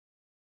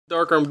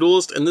Dark Armed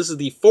Duelist, and this is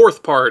the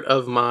fourth part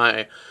of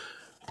my,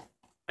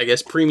 I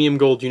guess, Premium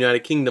Gold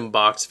United Kingdom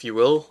box, if you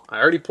will. I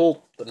already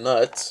pulled the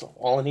nuts.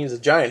 All I need is a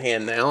Giant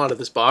Hand now out of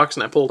this box,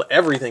 and I pulled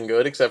everything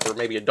good, except for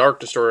maybe a Dark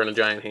Destroyer and a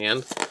Giant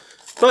Hand.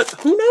 But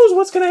who knows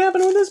what's going to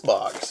happen with this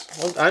box?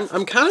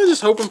 I'm kind of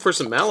just hoping for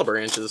some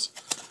Malabranches.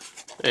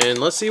 And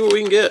let's see what we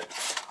can get.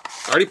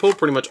 I already pulled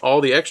pretty much all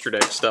the extra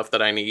deck stuff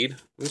that I need.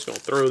 I'm just going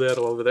to throw that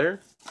over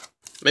there.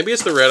 Maybe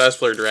it's the Red Eyes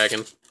Flare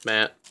Dragon,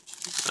 Matt.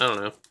 I don't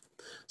know.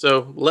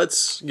 So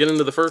let's get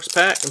into the first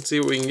pack and see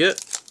what we can get.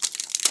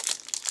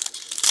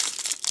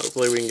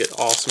 Hopefully we can get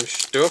awesome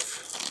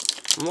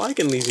stuff. I'm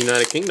liking these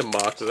United Kingdom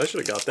boxes. I should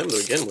have got them to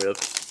begin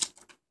with.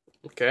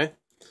 Okay.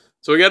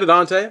 So we got a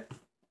Dante.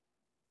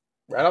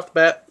 Right off the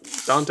bat,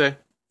 Dante.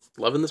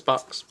 Loving this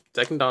box.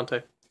 Second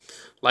Dante.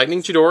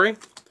 Lightning Chidori.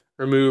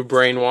 Remove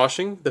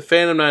Brainwashing. The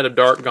Phantom Knight of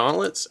Dark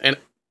Gauntlets. And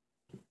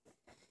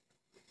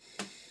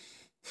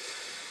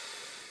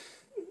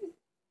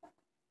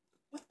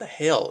what the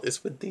hell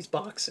is with these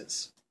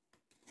boxes?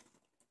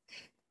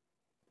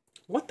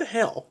 What the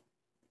hell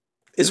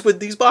is with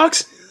these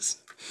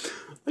boxes?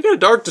 I got a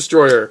Dark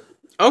Destroyer.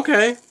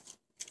 Okay.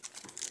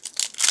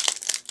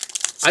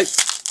 I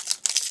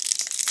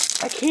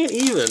can't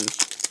even.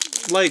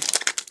 Like,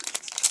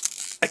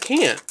 I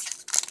can't.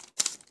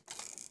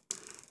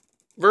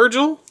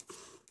 Virgil,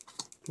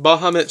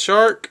 Bahamut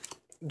Shark,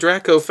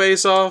 Draco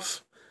Face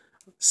Off,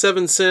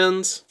 7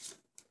 Sins,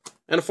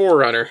 and a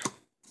Forerunner.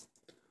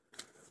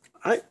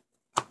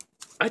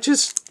 I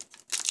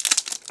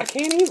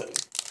can't even.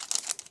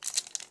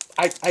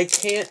 I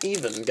can't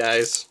even,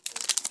 guys.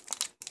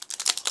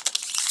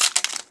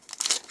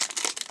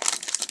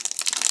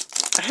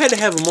 I had to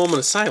have a moment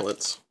of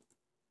silence.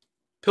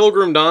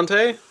 Pilgrim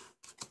Dante,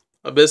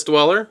 Abyss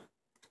Dweller,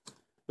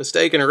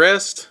 Mistaken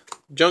Arrest,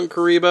 Junk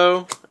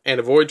Karibo, and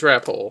a Void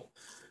Trap Hole.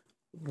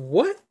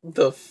 What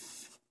the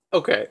f...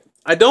 Okay,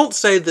 I don't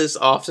say this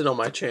often on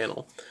my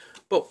channel,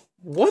 but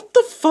what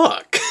the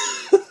fuck?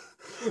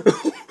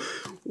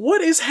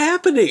 What is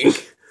happening?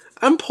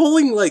 I'm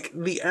pulling, like,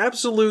 the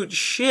absolute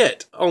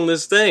shit on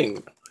this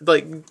thing.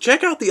 Like,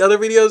 check out the other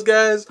videos,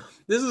 guys.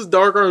 This is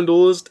Dark Armed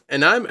Duelist,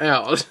 and I'm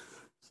out.